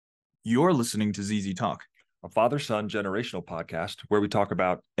You're listening to ZZ Talk, a father-son generational podcast where we talk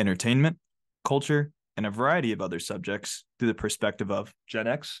about entertainment, culture, and a variety of other subjects through the perspective of Gen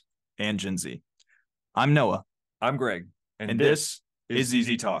X and Gen Z. I'm Noah. I'm Greg. And this is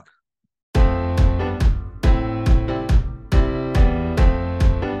ZZ Talk.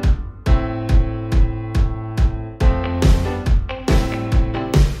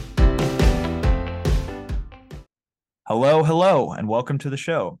 Hello, and welcome to the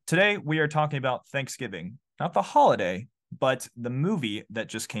show. Today, we are talking about Thanksgiving, not the holiday, but the movie that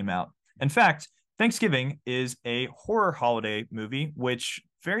just came out. In fact, Thanksgiving is a horror holiday movie, which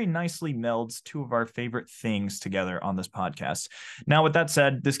very nicely melds two of our favorite things together on this podcast. Now, with that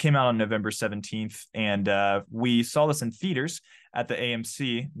said, this came out on November 17th, and we saw this in theaters at the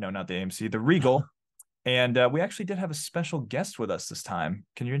AMC. No, not the AMC, the Regal. And we actually did have a special guest with us this time.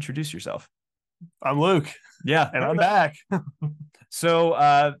 Can you introduce yourself? I'm Luke. Yeah. And I'm back.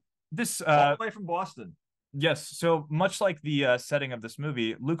 So this all the way from Boston. Yes. So much like the setting of this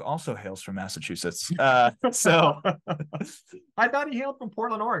movie, Luke also hails from Massachusetts. So I thought he hailed from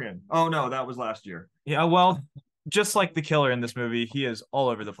Portland, Oregon. Oh, no, that was last year. Yeah, well, just like the killer in this movie, he is all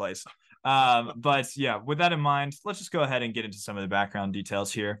over the place. But yeah, with that in mind, let's just go ahead and get into some of the background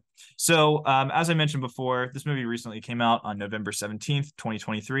details here. So as I mentioned before, this movie recently came out on November 17th,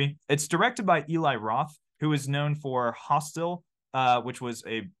 2023. It's directed by Eli Roth, who is known for Hostel, which was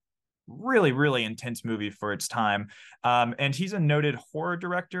a really intense movie for its time. And he's a noted horror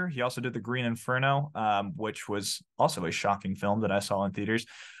director. He also did The Green Inferno, which was also a shocking film that I saw in theaters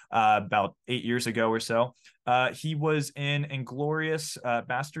about 8 years ago or so. He was in Inglourious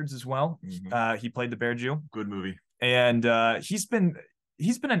Bastards as well. Mm-hmm. He played the Bear Jew. Good movie. And he's been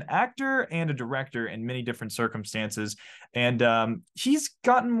an actor and a director in many different circumstances, and he's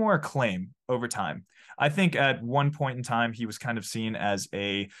gotten more acclaim over time. I think at one point in time he was kind of seen as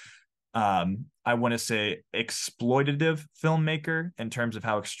a I want to say exploitative filmmaker in terms of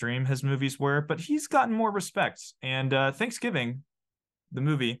how extreme his movies were, but he's gotten more respect. And Thanksgiving, the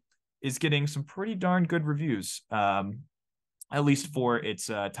movie, is getting some pretty darn good reviews, at least for its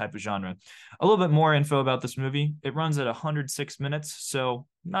type of genre. A little bit more info about this movie. It runs at 106 minutes, so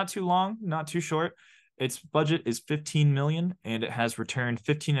not too long, not too short. Its budget is $15 million, and it has returned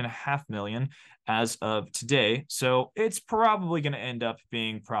 $15.5 million as of today. So it's probably going to end up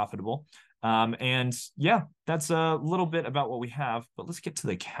being profitable. And yeah, that's a little bit about what we have. But let's get to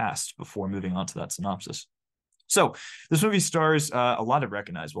the cast before moving on to that synopsis. So this movie stars a lot of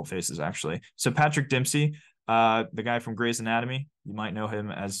recognizable faces, actually. So Patrick Dempsey, the guy from Grey's Anatomy, you might know him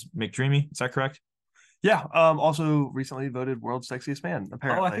as McDreamy. Is that correct? Yeah. Also recently voted World's Sexiest Man,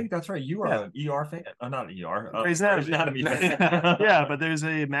 apparently. Oh, I think that's right. You are an ER fan. Not an ER. Grey's Anatomy fan. Yeah, but there's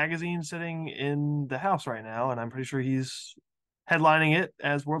a magazine sitting in the house right now, and I'm pretty sure he's headlining it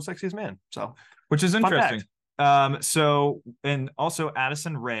as World's Sexiest Man. So, which is interesting. So, and also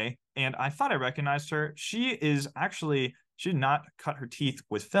Addison Rae, and I thought I recognized her. She did not cut her teeth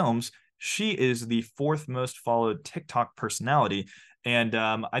with films. She is the fourth most followed TikTok personality. And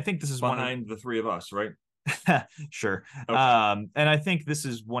I think this is behind the three of us, right? Sure. Okay. And I think this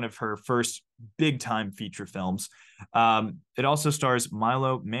is one of her first big time feature films. It also stars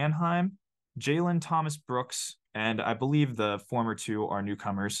Milo Manheim, Jalen Thomas Brooks, and I believe the former two are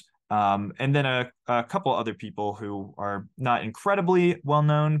newcomers. And then a couple other people who are not incredibly well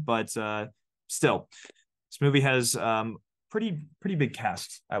known, but still, this movie has pretty big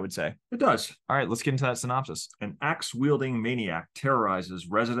cast, I would say. It does. All right, let's get into that synopsis. An axe-wielding maniac terrorizes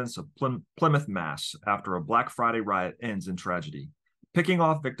residents of Plymouth, Mass. after a Black Friday riot ends in tragedy. Picking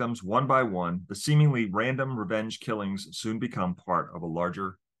off victims one by one, the seemingly random revenge killings soon become part of a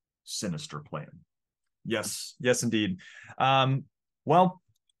larger, sinister plan. Yes, indeed. Well,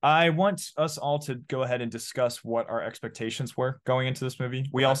 I want us all to go ahead and discuss what our expectations were going into this movie.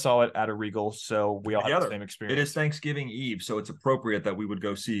 We all saw it at a Regal, so we all have the same experience. It is Thanksgiving Eve, so it's appropriate that we would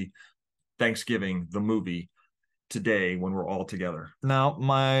go see Thanksgiving, the movie, today when we're all together. Now,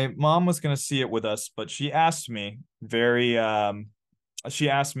 my mom was going to see it with us, but she asked me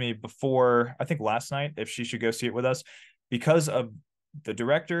before, I think last night, if she should go see it with us. Because of the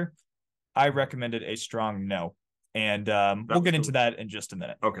director, I recommended a strong no. And we'll get into that in just a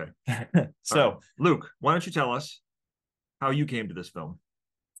minute. Okay. So, right. Luke, why don't you tell us how you came to this film?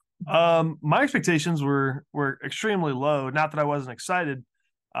 My expectations were extremely low. Not that I wasn't excited,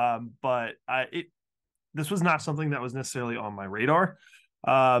 but this was not something that was necessarily on my radar.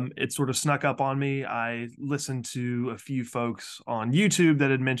 It sort of snuck up on me. I listened to a few folks on YouTube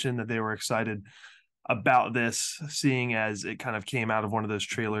that had mentioned that they were excited about this, seeing as it kind of came out of one of those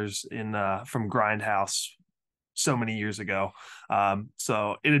trailers from Grindhouse so many years ago.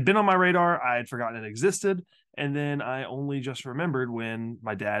 So it had been on my radar. I had forgotten it existed. And then I only just remembered when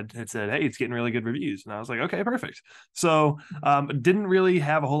my dad had said, "Hey, it's getting really good reviews." And I was like, okay, perfect. So didn't really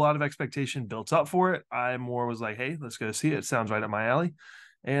have a whole lot of expectation built up for it. I more was like, hey, let's go see it. It sounds right up my alley.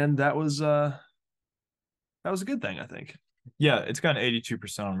 And that was a good thing, I think. Yeah, it's got an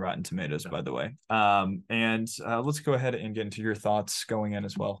 82% on Rotten Tomatoes, by the way. And let's go ahead and get into your thoughts going in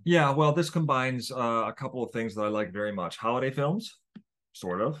as well. Yeah, well, this combines a couple of things that I like very much: holiday films,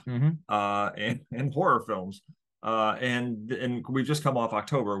 sort of, and horror films. And we've just come off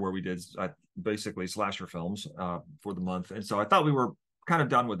October where we did basically slasher films for the month, and so I thought we were kind of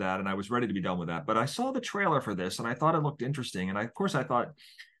done with that, and I was ready to be done with that. But I saw the trailer for this, and I thought it looked interesting, and of course I thought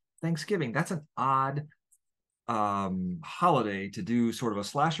Thanksgiving, that's an odd holiday to do sort of a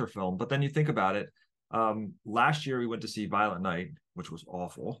slasher film. But then you think about it, last year we went to see Violent Night, which was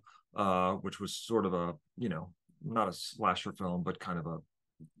awful, which was sort of a, not a slasher film, but kind of a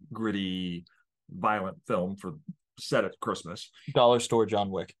gritty, violent film for set at Christmas. Dollar store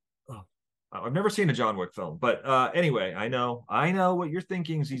John Wick. Oh, I've never seen a John Wick film, but anyway, I know what you're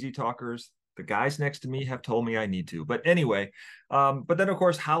thinking, ZZ Talkers. The guys next to me have told me I need to. But anyway, but then, of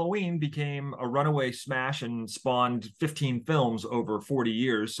course, Halloween became a runaway smash and spawned 15 films over 40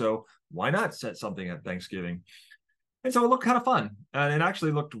 years. So why not set something at Thanksgiving? And so it looked kind of fun. And it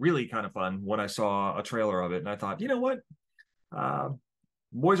actually looked really kind of fun when I saw a trailer of it. And I thought, you know what?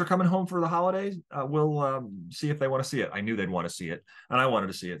 Boys are coming home for the holidays. We'll see if they want to see it. I knew they'd want to see it, and I wanted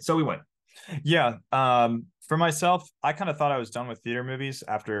to see it. So we went. Yeah. For myself, I kind of thought I was done with theater movies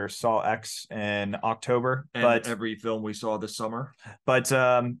after Saw X in October, and but every film we saw this summer. But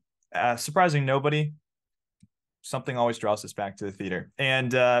surprising nobody, something always draws us back to the theater.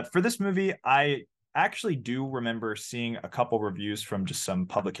 And for this movie, I actually do remember seeing a couple reviews from just some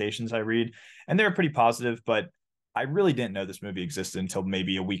publications I read, and they were pretty positive, but I really didn't know this movie existed until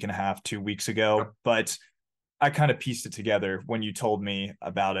maybe a week and a half, 2 weeks ago. Yep. But I kind of pieced it together when you told me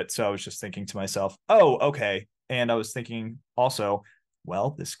about it. So I was just thinking to myself, oh, okay. And I was thinking also,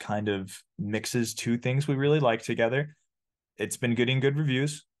 well, this kind of mixes two things we really like together. It's been getting good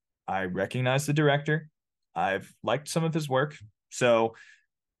reviews. I recognize the director. I've liked some of his work. So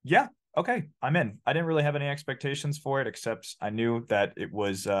yeah, okay, I'm in. I didn't really have any expectations for it, except I knew that it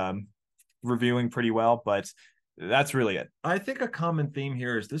was reviewing pretty well, but that's really it. I think a common theme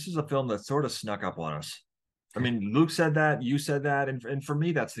here is this is a film that sort of snuck up on us. I mean, Luke said that, you said that, and for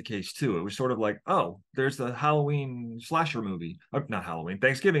me, that's the case too. It was sort of like, oh, there's the Halloween slasher movie, not Halloween,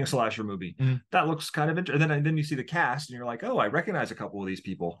 Thanksgiving slasher movie. That looks kind of interesting. And then you see the cast, and you're like, oh, I recognize a couple of these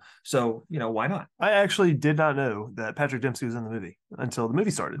people. So why not? I actually did not know that Patrick Dempsey was in the movie until the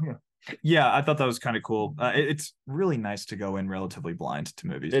movie started. Yeah, I thought that was kind of cool. It's really nice to go in relatively blind to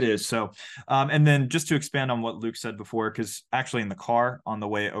movies. It is. So, and then just to expand on what Luke said before, because actually in the car on the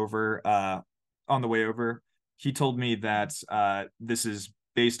way over, he told me that this is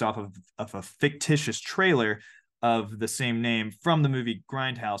based off of a fictitious trailer of the same name from the movie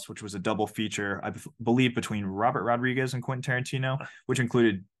Grindhouse, which was a double feature, I believe, between Robert Rodriguez and Quentin Tarantino, which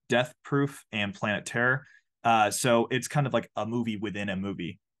included Death Proof and Planet Terror. So it's kind of like a movie within a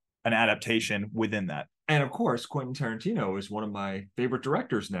movie, an adaptation within that. And of course, Quentin Tarantino is one of my favorite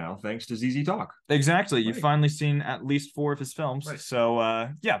directors now, thanks to ZZ Talk. Exactly. Right. You've finally seen at least 4 of his films. Right. So,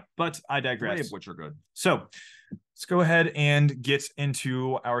 yeah, but I digress. 3 of which are good. So let's go ahead and get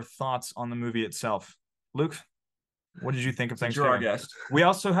into our thoughts on the movie itself. Luke, what did you think of Thanksgiving? You're our guest. We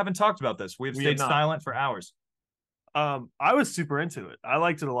also haven't talked about this. We have stayed silent for hours. I was super into it. I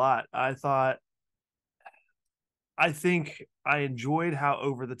liked it a lot. I think I enjoyed how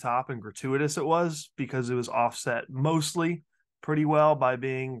over the top and gratuitous it was, because it was offset mostly pretty well by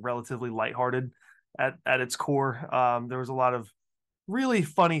being relatively lighthearted at its core. There was a lot of really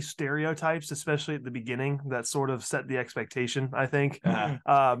funny stereotypes, especially at the beginning, that sort of set the expectation, I think,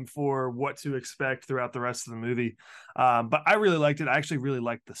 for what to expect throughout the rest of the movie. But I really liked it. I actually really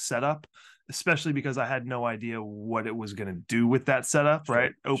liked the setup, especially because I had no idea what it was going to do with that setup,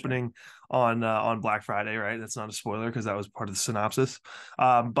 right? Opening on Black Friday, right? That's not a spoiler because that was part of the synopsis.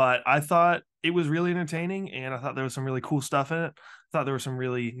 But I thought it was really entertaining, and I thought there was some really cool stuff in it. I thought there were some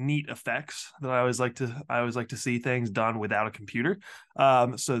really neat effects that I always like to see things done without a computer.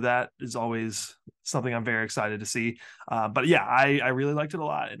 So that is always something I'm very excited to see. But yeah, I really liked it a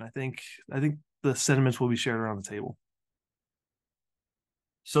lot, and I think the sentiments will be shared around the table.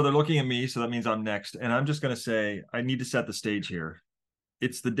 So they're looking at me, so that means I'm next. And I'm just going to say, I need to set the stage here.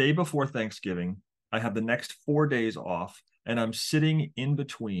 It's the day before Thanksgiving. I have the next 4 days off, and I'm sitting in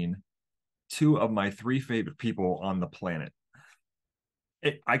between 2 of my 3 favorite people on the planet.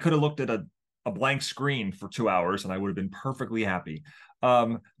 I could have looked at a a blank screen for 2 hours and I would have been perfectly happy.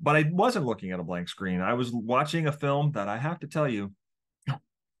 But I wasn't looking at a blank screen. I was watching a film that I have to tell you,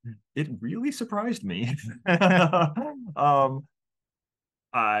 it really surprised me. um,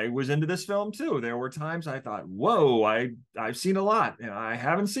 I was into this film too. There were times I thought, "Whoa, I've seen a lot, and I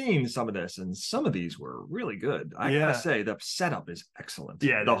haven't seen some of this, and some of these were really good." I gotta say, the setup is excellent.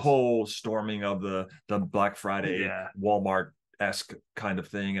 Yeah, the whole storming of the Black Friday Walmart-esque kind of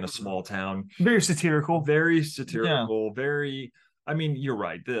thing in a small town, very satirical, very. I mean, you're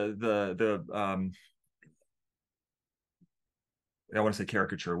right. I want to say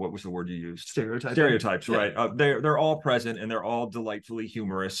caricature. What was the word you used? Stereotypes, yeah. Right. They're all present and they're all delightfully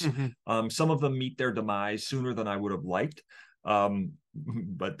humorous. Some of them meet their demise sooner than I would have liked.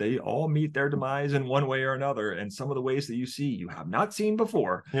 But they all meet their demise in one way or another. And some of the ways that you see you have not seen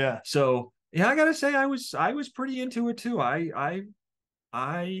before. Yeah. So yeah, I gotta say I was pretty into it too. I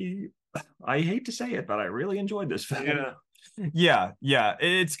hate to say it, but I really enjoyed this film. Yeah. Yeah.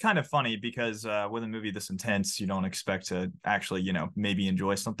 It's kind of funny because with a movie this intense, you don't expect to actually, maybe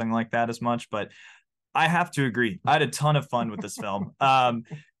enjoy something like that as much. But I have to agree. I had a ton of fun with this film. I've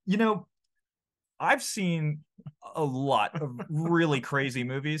seen a lot of really crazy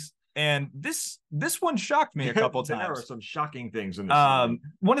movies. And this one shocked me a couple times. There are some shocking things in this movie.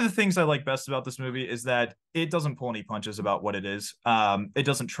 One of the things I like best about this movie is that it doesn't pull any punches about what it is. It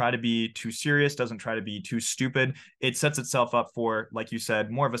doesn't try to be too serious, doesn't try to be too stupid. It sets itself up for, like you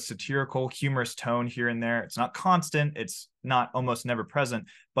said, more of a satirical, humorous tone here and there. It's not constant. It's not almost never present,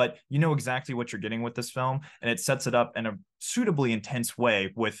 but you know exactly what you're getting with this film. And it sets it up in a suitably intense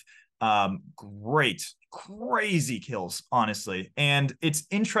way with great crazy kills, honestly, and it's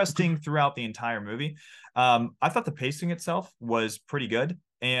interesting throughout the entire movie. I thought the pacing itself was pretty good,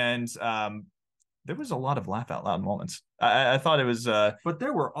 and there was a lot of laugh out loud moments. I thought it was but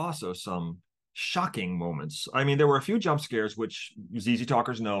there were also some shocking moments. I mean, there were a few jump scares, which ZZ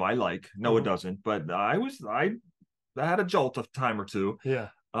Talkers know I like. No, it doesn't, but I had a jolt of time or two. Yeah.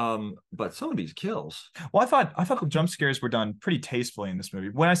 But some of these kills. Well, I thought the jump scares were done pretty tastefully in this movie.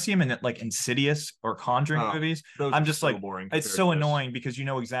 When I see them in like Insidious or Conjuring movies, I'm just like, boring. It's so annoying because you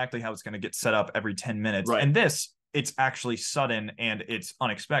know exactly how it's going to get set up every 10 minutes. Right. And this, it's actually sudden and it's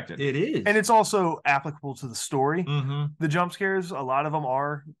unexpected. It is. And it's also applicable to the story. Mm-hmm. The jump scares, a lot of them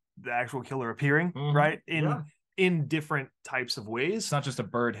are the actual killer appearing, right? In different types of ways. It's not just a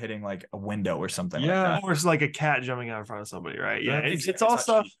bird hitting like a window or something like that. Or it's like a cat jumping out in front of somebody, right? Yeah, it's all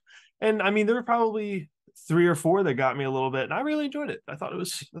stuff. And I mean, there were probably 3 or 4 that got me a little bit, and I really enjoyed it. I thought it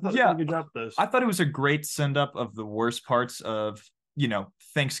was a good job with those. I thought it was a great send up of the worst parts of,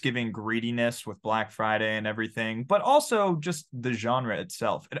 Thanksgiving greediness with Black Friday and everything, but also just the genre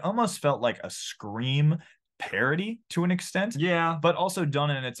itself. It almost felt like a Scream parody to an extent, but also done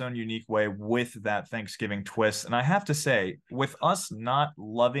in its own unique way with that Thanksgiving twist. And I have to say, with us not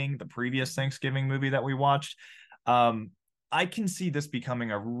loving the previous Thanksgiving movie that we watched, I can see this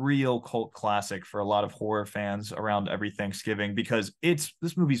becoming a real cult classic for a lot of horror fans around every Thanksgiving, because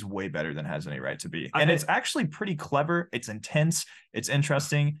this movie's way better than it has any right to be. And it's actually pretty clever. It's intense. It's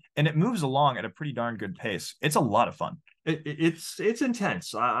interesting. And it moves along at a pretty darn good pace. It's a lot of fun. It's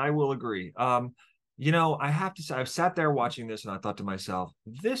intense. I will agree. I have to say, I've sat there watching this and I thought to myself,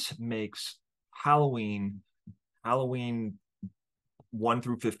 this makes Halloween 1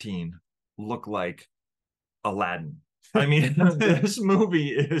 through 15 look like Aladdin. I mean, this movie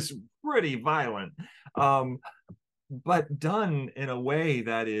is pretty violent, but done in a way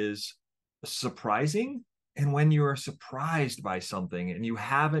that is surprising. And when you're surprised by something and you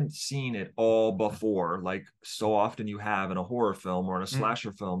haven't seen it all before, like so often you have in a horror film or in a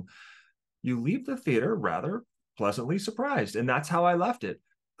slasher film, you leave the theater rather pleasantly surprised. And that's how I left it.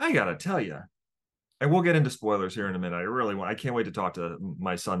 I gotta tell you, and we'll get into spoilers here in a minute. I can't wait to talk to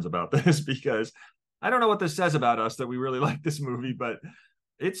my sons about this, because I don't know what this says about us that we really like this movie, but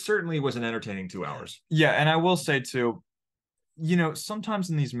it certainly was an entertaining 2 hours. Yeah, and I will say too, sometimes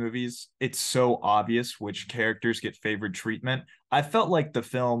in these movies, it's so obvious which characters get favored treatment. I felt like the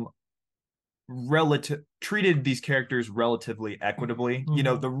film treated these characters relatively equitably.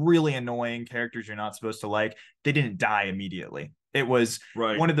 The really annoying characters you're not supposed to like, they didn't die immediately. It was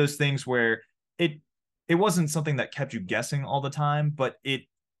one of those things where it wasn't something that kept you guessing all the time, but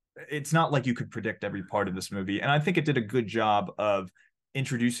it's not like you could predict every part of this movie. And I think it did a good job of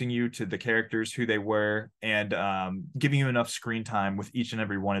introducing you to the characters, who they were, and giving you enough screen time with each and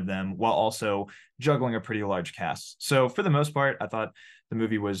every one of them, while also juggling a pretty large cast. So for the most part, I thought the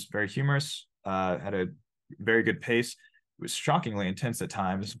movie was very humorous, had a very good pace. was shockingly intense at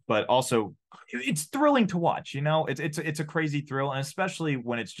times, but also it's thrilling to watch. You know, it's a crazy thrill, and especially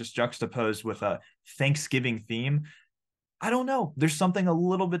when it's just juxtaposed with a Thanksgiving theme. I don't know. There's something a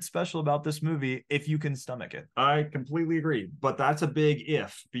little bit special about this movie if you can stomach it. I completely agree, but that's a big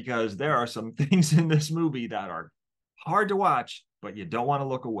if, because there are some things in this movie that are hard to watch, but you don't want to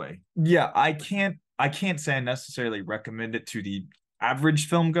look away. Yeah, I can't say I necessarily recommend it to the average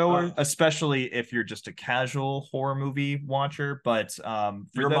film goer, especially if you're just a casual horror movie watcher. But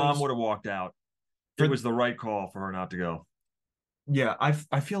your mom would have walked out. It was the right call for her not to go. Yeah,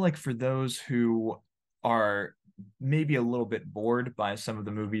 I feel like for those who are maybe a little bit bored by some of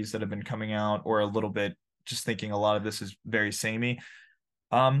the movies that have been coming out, or a little bit just thinking a lot of this is very samey,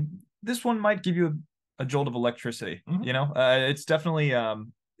 this one might give you a jolt of electricity. Mhm. You know, it's definitely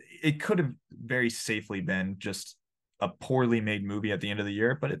it could have very safely been just a poorly made movie at the end of the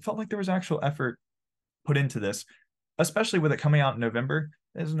year, but it felt like there was actual effort put into this, especially with it coming out in November.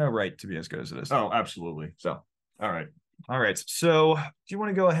 There's no right to be as good as it is. Oh, absolutely. So, all right. All right. So, do you want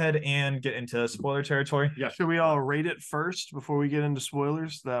to go ahead and get into spoiler territory? Yeah. Should we all rate it first before we get into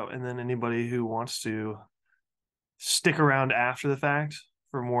spoilers? And then anybody who wants to stick around after the fact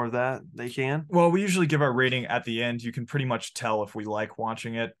for more of that, they can. Well, we usually give our rating at the end. You can pretty much tell if we like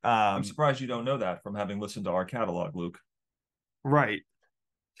watching it. I'm surprised you don't know that from having listened to our catalog, Luke. Right.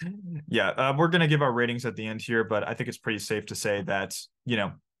 Yeah, we're going to give our ratings at the end here, but I think it's pretty safe to say that, you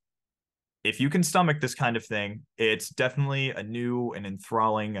know, if you can stomach this kind of thing, it's definitely a new and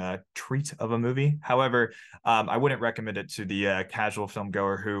enthralling treat of a movie. However, I wouldn't recommend it to the casual film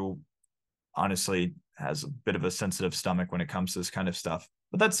goer who honestly has a bit of a sensitive stomach when it comes to this kind of stuff.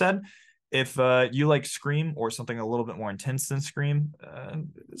 But that said, if you like Scream or something a little bit more intense than Scream,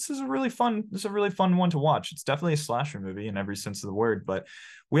 this is a really fun one to watch. It's definitely a slasher movie in every sense of the word, but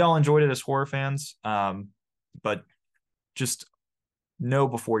we all enjoyed it as horror fans. But just know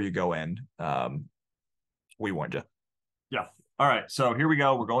before you go in, we warned you. Yeah. All right. So here we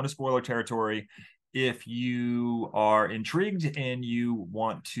go. We're going to spoiler territory. If you are intrigued and you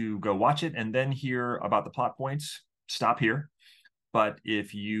want to go watch it and then hear about the plot points, stop here. But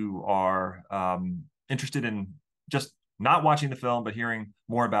if you are interested in just not watching the film, but hearing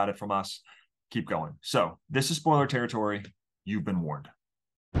more about it from us, keep going. So this is spoiler territory. You've been warned.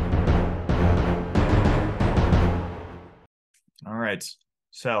 All right.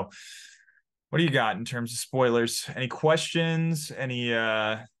 So what do you got in terms of spoilers? Any questions? Any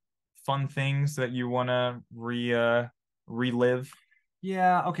fun things that you want to relive?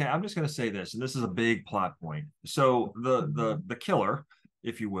 Yeah, okay. I'm just going to say this, and this is a big plot point. So the killer,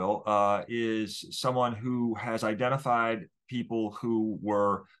 if you will, is someone who has identified people who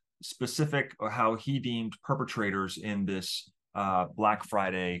were specific, how he deemed perpetrators in this Black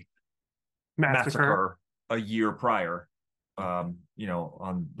Friday massacre a year prior. You know,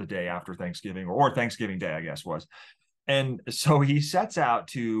 on the day after Thanksgiving, or Thanksgiving Day, I guess was. And so he sets out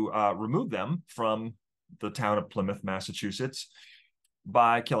to remove them from the town of Plymouth, Massachusetts,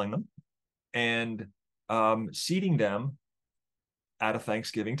 by killing them and seating them at a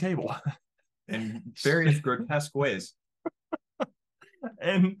Thanksgiving table in various grotesque ways.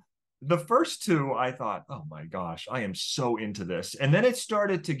 And the first two, I thought, oh my gosh, I am so into this. And then it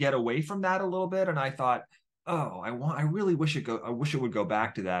started to get away from that a little bit, and I thought, oh, I wish it would go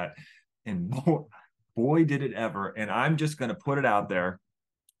back to that. And boy did it ever. And I'm just going to put it out there,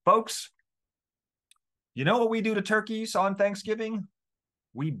 folks. You know what we do to turkeys on Thanksgiving?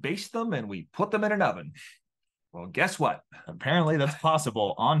 We baste them and we put them in an oven. Well, guess what? Apparently that's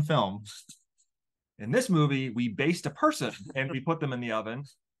possible on film. In this movie, we baste a person and we put them in the oven.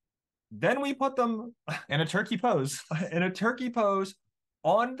 Then we put them in a turkey pose. In a turkey pose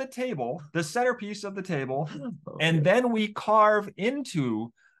on the table, the centerpiece of the table. And then we carve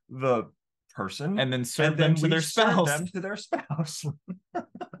into the person and then serve them to their spouse.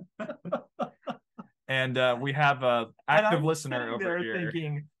 And we have a active listener over here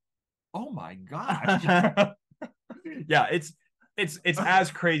thinking, "Oh my gosh!" Yeah, it's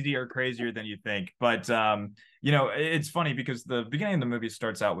as crazy or crazier than you think. But you know, it's funny because the beginning of the movie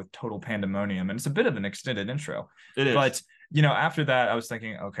starts out with total pandemonium, and it's a bit of an extended intro. It is, but you know, after that, I was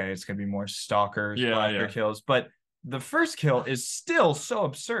thinking, okay, it's gonna be more stalkers, kills. But the first kill is still so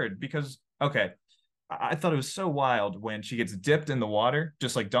absurd because, okay, I thought it was so wild when she gets dipped in the water,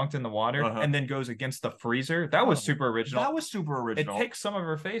 just like dunked in the water, and then goes against the freezer. That was super original. That was super original. It takes some of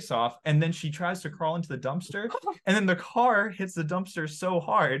her face off, and then she tries to crawl into the dumpster, and then the car hits the dumpster so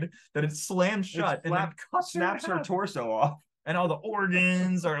hard that it slams shut and then snaps her torso off. And all the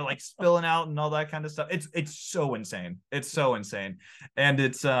organs are like spilling out and all that kind of stuff. It's so insane. It's so insane. And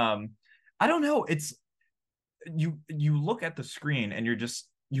it's I don't know, you look at the screen and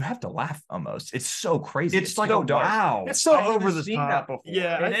you have to laugh almost. It's so crazy. It's like, so oh, dark. wow. It's so I haven't over the seen top. that before.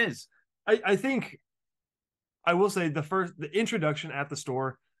 Yeah, It is. I think I will say the introduction at the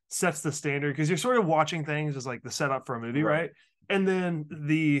store sets the standard because you're sort of watching things as like the setup for a movie, right? And then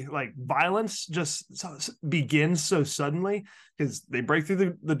the like violence just begins so suddenly because they break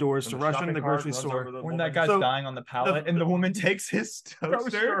through the doors to rush into the grocery store. When that guy's dying on the pallet and the woman takes his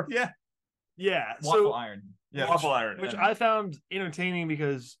toaster. Yeah. Waffle iron. Yeah. Waffle iron. Which I found entertaining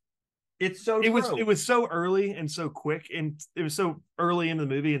because it's so it true. was so early and so quick, and it was so early into the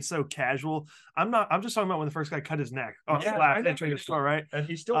movie and so casual. I'm just talking about when the first guy cut his neck entering the store, right? And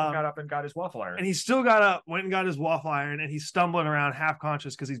he still got up and got his waffle iron. And he still got up, went and got his waffle iron, and he's stumbling around half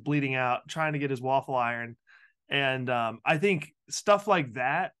conscious because he's bleeding out, trying to get his waffle iron. And I think stuff like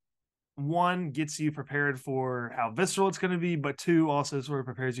that, one, gets you prepared for how visceral it's going to be, but two, also sort of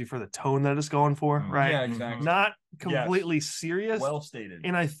prepares you for the tone that it's going for, right? Yeah, exactly. Not completely serious. Well stated.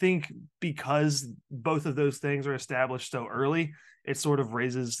 And I think because both of those things are established so early, it sort of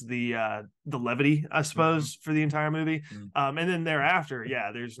raises the levity, I suppose, for the entire movie. And then thereafter,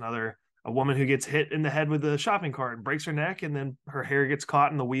 there's a woman who gets hit in the head with a shopping cart and breaks her neck, and then her hair gets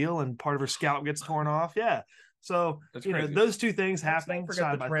caught in the wheel and part of her scalp gets torn off. Yeah. So those two things happening. Let's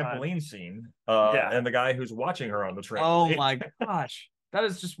not forget the trampoline scene. And the guy who's watching her on the trampoline. Oh my gosh. That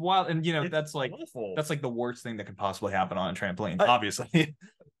is just wild. And that's like awful. That's like the worst thing that could possibly happen on a trampoline, obviously.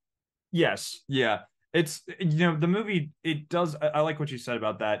 Yes. Yeah. It's the movie, it does, I like what you said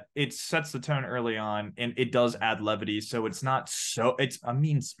about that. It sets the tone early on and it does add levity, so it's a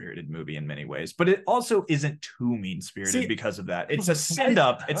mean-spirited movie in many ways, but it also isn't too mean-spirited because of that. It's a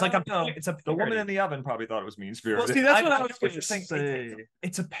send-up. It's like the woman in the oven probably thought it was mean-spirited. Well, see, that's what I was going to say.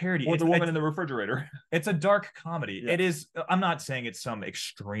 It's a parody. Or the woman in the refrigerator. It's a dark comedy. Yeah. It is. I'm not saying it's some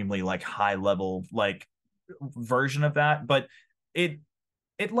extremely like high-level like version of that, but it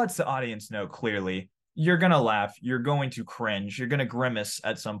lets the audience know clearly you're going to laugh, you're going to cringe, you're going to grimace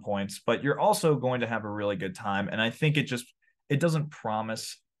at some points, but you're also going to have a really good time. And I think it doesn't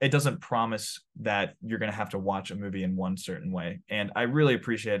promise that you're going to have to watch a movie in one certain way. And I really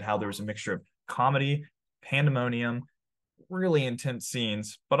appreciate how there was a mixture of comedy, pandemonium, really intense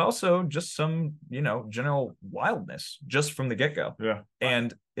scenes, but also just some, general wildness just from the get-go. Yeah.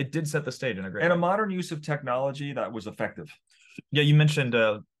 And it did set the stage in a great way. A modern use of technology that was effective. Yeah, you mentioned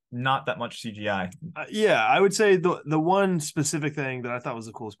not that much CGI. I would say the one specific thing that I thought was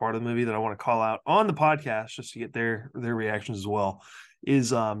the coolest part of the movie that I want to call out on the podcast just to get their reactions as well is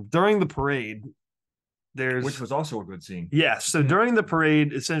during the parade. Which was also a good scene. Yes. So during the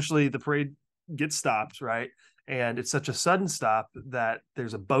parade, essentially the parade gets stopped, right? And it's such a sudden stop that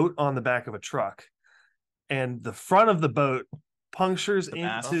there's a boat on the back of a truck, and the front of the boat punctures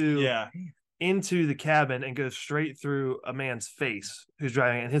into the cabin and goes straight through a man's face who's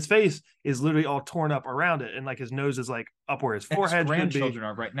driving, and his face is literally all torn up around it, and like his nose is like up where his forehead should be. Grandchildren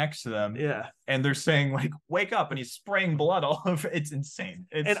are right next to them. Yeah, and they're saying like, "Wake up!" and he's spraying blood all over. It's insane.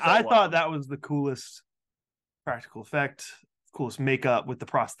 I thought that was the coolest practical effect, coolest makeup with the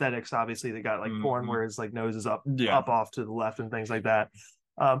prosthetics. Obviously, they got like torn where his like nose is up off to the left and things like that.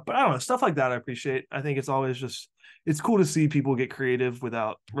 But I don't know, stuff like that I appreciate. I think it's always it's cool to see people get creative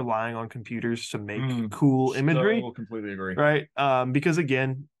without relying on computers to make cool imagery. So completely agree. Right. Because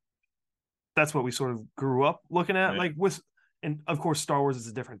again, that's what we sort of grew up looking at. Like and of course Star Wars is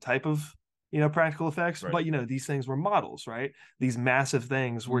a different type of practical effects, but these things were models, right? These massive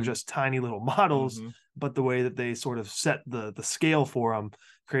things were just tiny little models, but the way that they sort of set the scale for them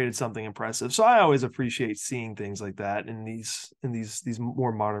created something impressive. So I always appreciate seeing things like that in these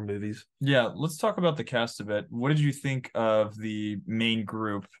more modern movies. Yeah, let's talk about the cast a bit. What did you think of the main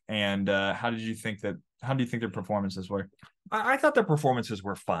group, and how do you think their performances were? I thought their performances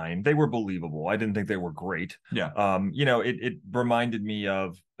were fine. They were believable. I didn't think they were great. Yeah. It reminded me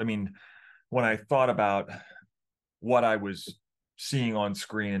of, when I thought about what I was seeing on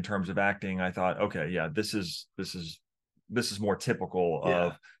screen in terms of acting, I thought, okay, yeah, this is more typical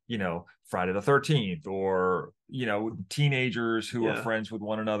of, Friday the 13th or, teenagers who are friends with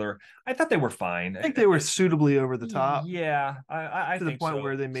one another. I thought they were fine. I think they were suitably over the top. Yeah. I to think the point so.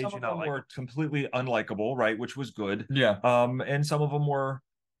 where they made some you of not them like were completely unlikable, right? Which was good. Yeah. And some of them were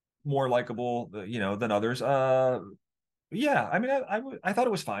more likable, than others. Yeah, I thought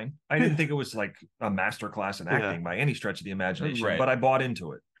it was fine. I didn't think it was like a masterclass in acting by any stretch of the imagination, but I bought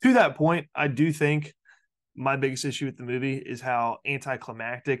into it. To that point, I do think my biggest issue with the movie is how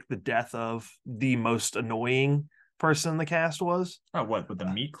anticlimactic the death of the most annoying person in the cast was. Oh, what, with the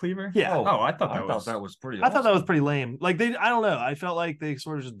meat cleaver? Yeah. I thought that was pretty. I thought that was pretty lame. Like I don't know. I felt like they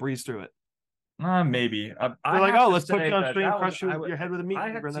sort of just breezed through it. Maybe. They're like, oh, let's put you on screen, crush your head with a meat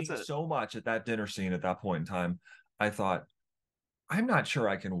I cleaver, had and seen that's it. so much at that dinner scene at that point in time. I thought, I'm not sure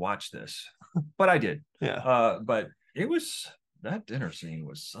I can watch this, but I did. Yeah. But it was that dinner scene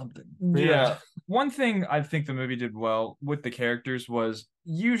was something. Yeah. One thing I think the movie did well with the characters was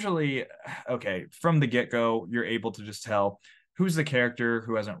usually, okay, from the get-go, you're able to just tell who's the character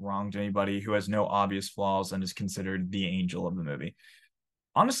who hasn't wronged anybody, who has no obvious flaws, and is considered the angel of the movie.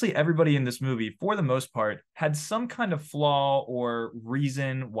 Honestly, everybody in this movie, for the most part, had some kind of flaw or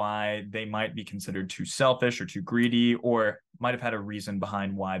reason why they might be considered too selfish or too greedy, or might have had a reason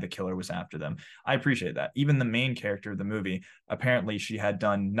behind why the killer was after them. I appreciate that. Even the main character of the movie, apparently she had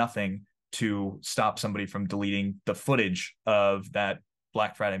done nothing to stop somebody from deleting the footage of that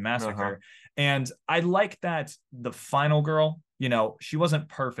Black Friday massacre. And I like that the final girl, she wasn't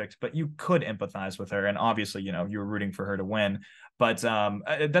perfect, but you could empathize with her. And obviously, you were rooting for her to win. But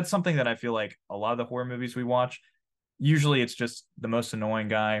that's something that I feel like a lot of the horror movies we watch, usually it's just the most annoying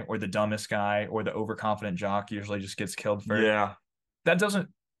guy or the dumbest guy or the overconfident jock usually just gets killed first. Yeah.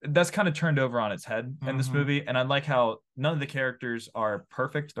 That's kind of turned over on its head in this movie. And I like how none of the characters are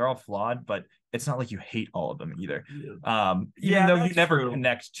perfect. They're all flawed, but it's not like you hate all of them either. Even though you never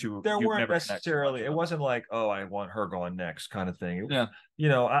connect to, there weren't necessarily, it wasn't like, oh, I want her going next kind of thing. Yeah.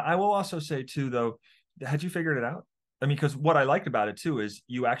 I will also say too, though, had you figured it out? I mean, because what I liked about it too is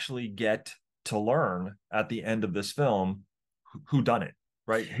you actually get to learn at the end of this film who done it,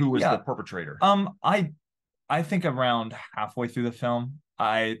 right? Who was the perpetrator? I think around halfway through the film,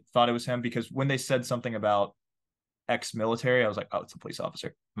 I thought it was him, because when they said something about ex-military, I was like, oh, it's a police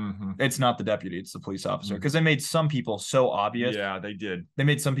officer. It's not the deputy, it's the police officer. Because they made some people so obvious. Yeah, they did. They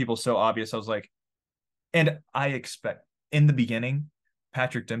made some people so obvious. I was like, and I expect in the beginning,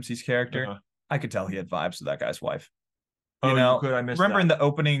 Patrick Dempsey's character, I could tell he had vibes with that guy's wife. I missed remember that. in the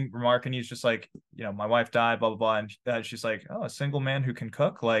opening remark, and he's just like, my wife died, blah blah blah, and she's like, oh, a single man who can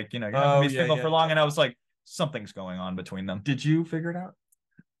cook, like, you're not gonna be single for long. And I was like, something's going on between them. Did you figure it out?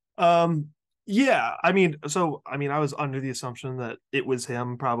 Yeah. I mean, I was under the assumption that it was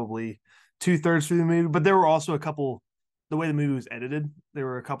him probably 2/3 through the movie, but there were also a couple, the way the movie was edited, there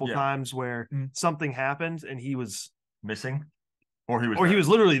were a couple times where something happened and he was missing. Or he was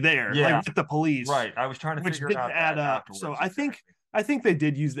literally there, like with the police. Right. I was trying to figure it out. Which didn't add up. So I think they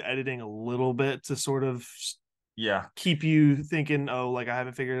did use the editing a little bit to sort of keep you thinking, oh, like I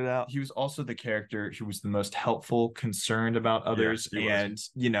haven't figured it out. He was also the character who was the most helpful, concerned about others, and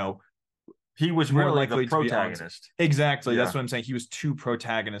he was more likely the protagonist. Exactly. That's what I'm saying. He was too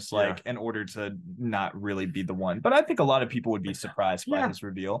protagonist-like in order to not really be the one. But I think a lot of people would be surprised by his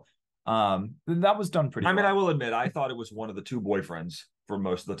reveal. That was done pretty well. I mean, I will admit, I thought it was one of the two boyfriends for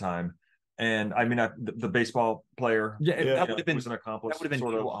most of the time. And I mean, the baseball player, that would have been an accomplice. That would have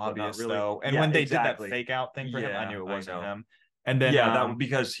been too obvious, really. Though. And when they did that fake out thing for him, I knew it wasn't him. And then that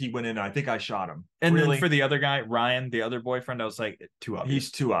because he went in, I think I shot him. And then for the other guy, Ryan, the other boyfriend, I was like, too obvious.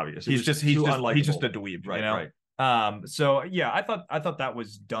 He's too obvious. He's just a dweeb, right? So yeah, I thought that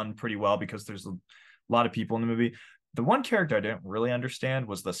was done pretty well, because there's a lot of people in the movie. The one character I didn't really understand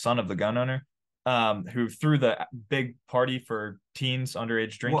was the son of the gun owner, who threw the big party for teens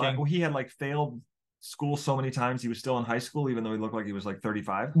underage drinking. Well, he had like failed school so many times, he was still in high school, even though he looked like he was like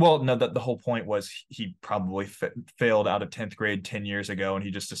 35. Well, no, the whole point was he probably failed out of 10th grade 10 years ago, and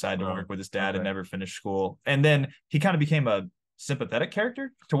he just decided to work with his dad and never finished school. And then he kind of became a sympathetic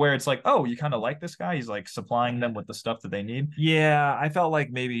character, to where it's like, oh, you kind of like this guy, he's like supplying them with the stuff that they need. Yeah, I felt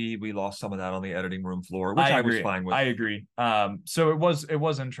like maybe we lost some of that on the editing room floor, which I was fine with. I agree. So it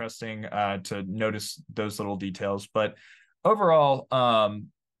was interesting to notice those little details, but overall,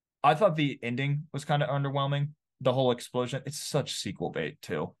 I thought the ending was kind of underwhelming. The whole explosion, it's such sequel bait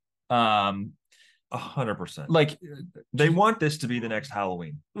too. 100%. Like, they want this to be the next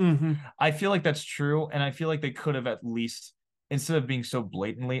Halloween. I feel like that's true, and I feel like they could have at least, instead of being so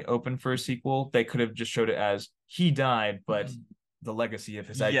blatantly open for a sequel, they could have just showed it as he died, but the legacy of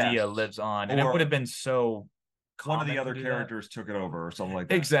his idea lives on, and it would have been so. One of the other characters took it over, or something like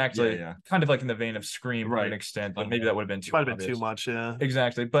that. Exactly. Yeah. Kind of like in the vein of Scream to an extent, but maybe that would have been too. Might have been too much. Yeah.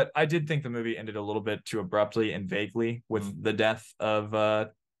 Exactly. But I did think the movie ended a little bit too abruptly and vaguely with the death of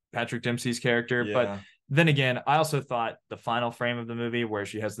Patrick Dempsey's character. Yeah. But then again, I also thought the final frame of the movie, where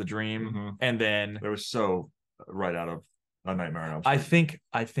she has the dream, and then it was so right out of A Nightmare on Elm Street.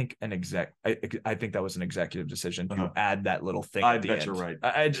 I think that was an executive decision to add that little thing. I bet you're right.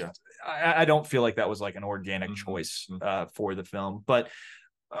 I don't feel like that was like an organic choice for the film, but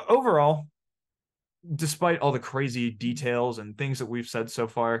overall, despite all the crazy details and things that we've said so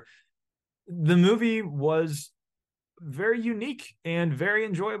far, the movie was very unique and very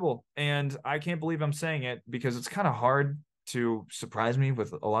enjoyable. And I can't believe I'm saying it because it's kind of hard to surprise me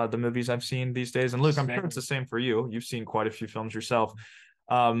with a lot of the movies I've seen these days. And Luke, I'm sure it's the same for you. You've seen quite a few films yourself.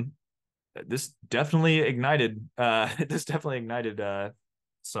 This definitely ignited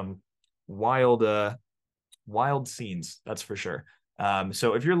some wild scenes, that's for sure.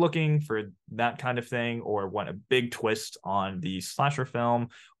 So if you're looking for that kind of thing or want a big twist on the slasher film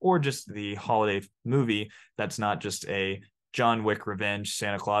or just the holiday movie that's not just a John Wick revenge,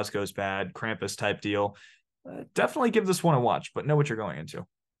 Santa Claus goes bad, Krampus type deal, definitely give this one a watch, but know what you're going into.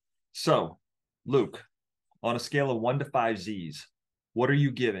 So, Luke, on a scale of 1 to 5 Z's, what are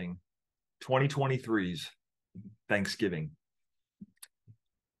you giving 2023's Thanksgiving?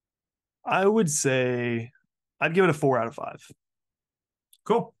 I would say I'd give it a 4 out of 5.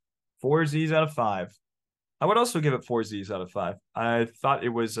 Cool. 4 Z's out of 5. I would also give it 4 Z's out of 5. I thought it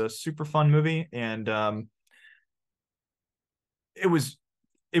was a super fun movie, and it was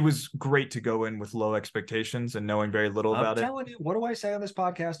great to go in with low expectations and knowing very little about it. I'm telling you, what do I say on this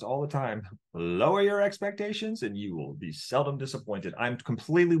podcast all the time? Lower your expectations and you will be seldom disappointed. I'm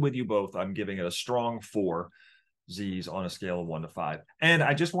completely with you both. I'm giving it a strong 4 Z's on a scale of 1 to 5. And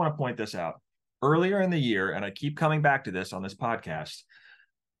I just want to point this out. Earlier in the year, and I keep coming back to this on this podcast,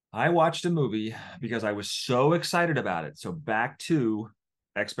 I watched a movie because I was so excited about it. So back to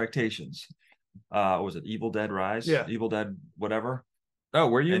expectations. Was it Evil Dead Rise? Yeah. Evil Dead whatever. Oh,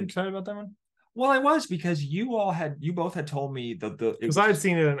 were you excited about that one? Well, I was, because you both had told me because I had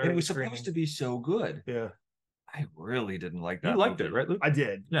seen it. It was supposed to be so good. Yeah, I really didn't like that. You liked movie. it, right, Luke? I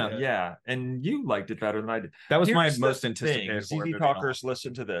did. Yeah, and you liked it better than I did. That was Here's my most the anticipated thing. horror ZZ movie. Talkers,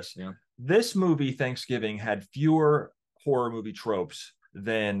 listen to this. Yeah. This movie, Thanksgiving, had fewer horror movie tropes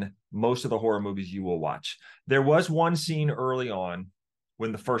than most of the horror movies you will watch. There was one scene early on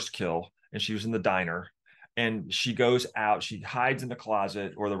when the first kill, and she was in the diner, and she goes out, she hides in the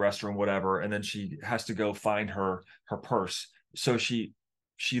closet or the restroom, whatever, and then she has to go find her purse. So she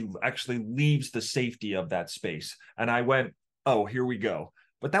actually leaves the safety of that space. And I went, oh, here we go.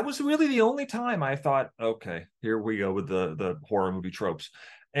 But that was really the only time I thought, okay, here we go with the horror movie tropes.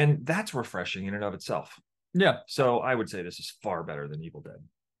 And that's refreshing in and of itself. Yeah. So I would say this is far better than Evil Dead.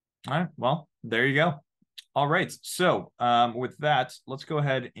 All right. Well, there you go. All right. So with that, let's go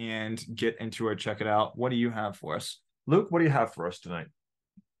ahead and get into our check it out. What do you have for us? Luke, what do you have for us tonight?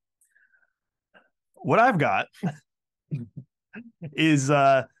 What I've got is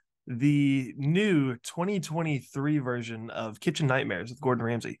the new 2023 version of Kitchen Nightmares with Gordon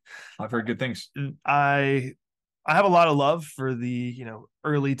Ramsay. I've heard good things. I have a lot of love for the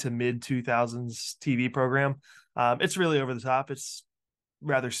early to mid 2000s TV program. It's really over the top. It's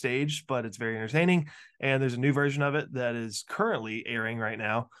rather staged, but it's very entertaining. And there's a new version of it that is currently airing right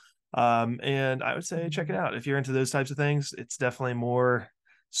now. And I would say check it out if you're into those types of things. It's definitely more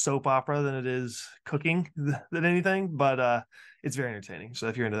soap opera than it is cooking than anything, but it's very entertaining. So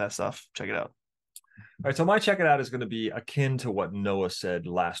if you're into that stuff, check it out. All right, so my check it out is going to be akin to what Noah said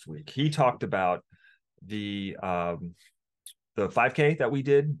last week. He talked about the 5K that we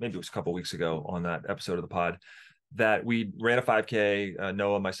did, maybe it was a couple of weeks ago on that episode of the pod, that we ran a 5K,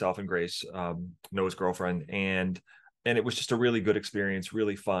 Noah, myself, and Grace, Noah's girlfriend, and it was just a really good experience,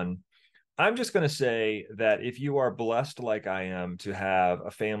 really fun. I'm just going to say that if you are blessed like I am to have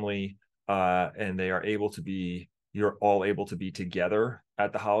a family and you're all able to be together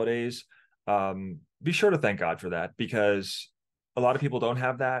at the holidays, be sure to thank God for that, because a lot of people don't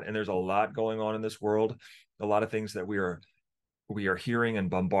have that. And there's a lot going on in this world, a lot of things that we are hearing and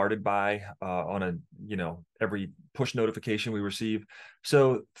bombarded by on every push notification we receive.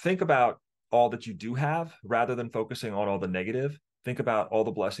 So think about all that you do have rather than focusing on all the negative. Think about all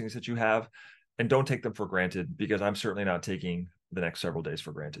the blessings that you have and don't take them for granted, because I'm certainly not taking the next several days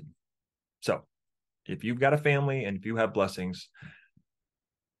for granted. So if you've got a family and if you have blessings,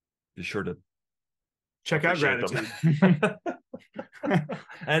 be sure to check out gratitude.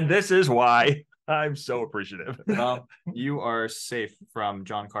 And this is why I'm so appreciative. Well, you are safe from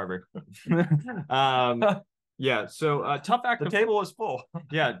John Carver. Yeah. So tough act. The table is full.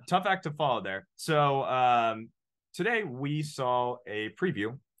 Yeah. Tough act to follow there. So today we saw a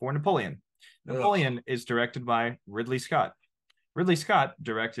preview for Napoleon. Napoleon is directed by Ridley Scott. Ridley Scott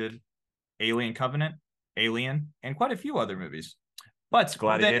directed Alien Covenant, Alien, and quite a few other movies. But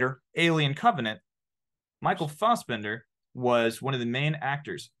Gladiator, Alien Covenant, Michael Fassbender was one of the main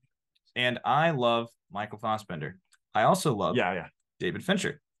actors. And I love Michael Fassbender. I also love David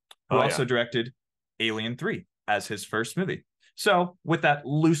Fincher, who also directed Alien 3 as his first movie. So with that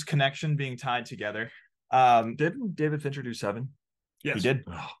loose connection being tied together, didn't David Fincher do 7? Yes. He did.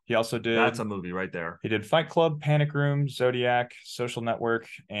 Oh, He also did. that's a movie right there. He did Fight Club, Panic Room, Zodiac, Social Network,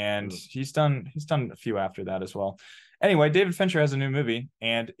 and he's done a few after that as well. Anyway, David Fincher has a new movie,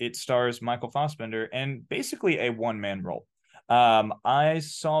 and it stars Michael Fassbender and basically a one-man role. I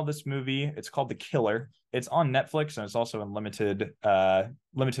saw this movie. It's called The Killer. It's on Netflix, and it's also in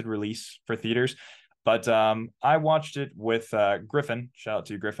limited release for theaters. But I watched it with Griffin. Shout out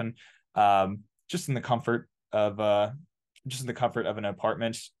to Griffin. Just in the comfort of an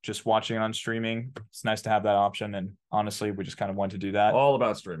apartment, just watching on streaming. It's nice to have that option, and honestly, we just kind of want to do that. All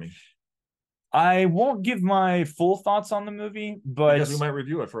about streaming. I won't give my full thoughts on the movie, but because we might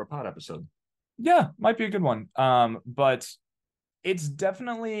review it for a pod episode. Yeah, might be a good one. But it's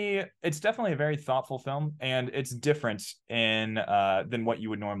definitely a very thoughtful film, and it's different in than what you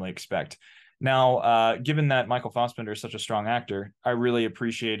would normally expect. Now, given that Michael Fassbender is such a strong actor, I really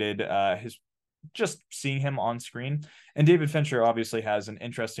appreciated his just seeing him on screen. And David Fincher obviously has an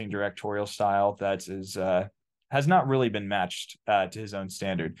interesting directorial style that is has not really been matched to his own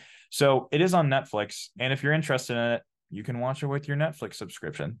standard. So it is on Netflix, and if you're interested in it, you can watch it with your Netflix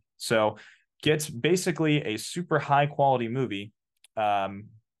subscription. So get basically a super high quality movie on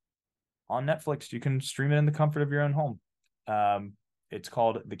Netflix. You can stream it in the comfort of your own home. It's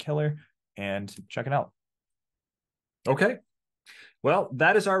called The Killer, and check it out. Okay. Well,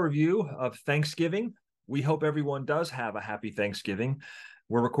 that is our review of Thanksgiving. We hope everyone does have a happy Thanksgiving.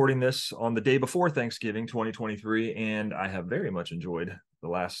 We're recording this on the day before Thanksgiving 2023, and I have very much enjoyed the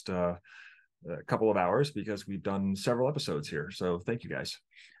last couple of hours because we've done several episodes here. So thank you guys.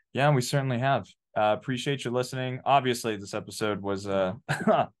 Yeah, we certainly have. Appreciate you listening. Obviously, this episode was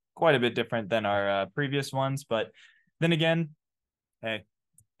quite a bit different than our previous ones, but then again, hey,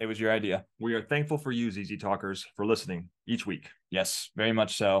 it was your idea. We are thankful for you, ZZ Talkers, for listening each week. Yes, very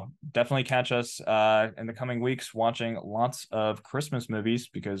much so. Definitely catch us in the coming weeks watching lots of Christmas movies,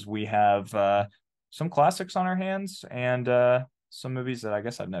 because we have some classics on our hands and some movies that I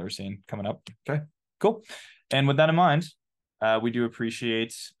guess I've never seen coming up. Okay, cool. And with that in mind, we do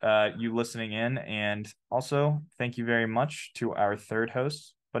appreciate you listening in, and also thank you very much to our third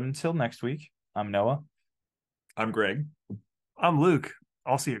host. But until next week, I'm Noah. I'm Greg. I'm Luke.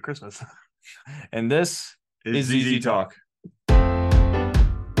 I'll see you at Christmas. And this is ZZ Talk.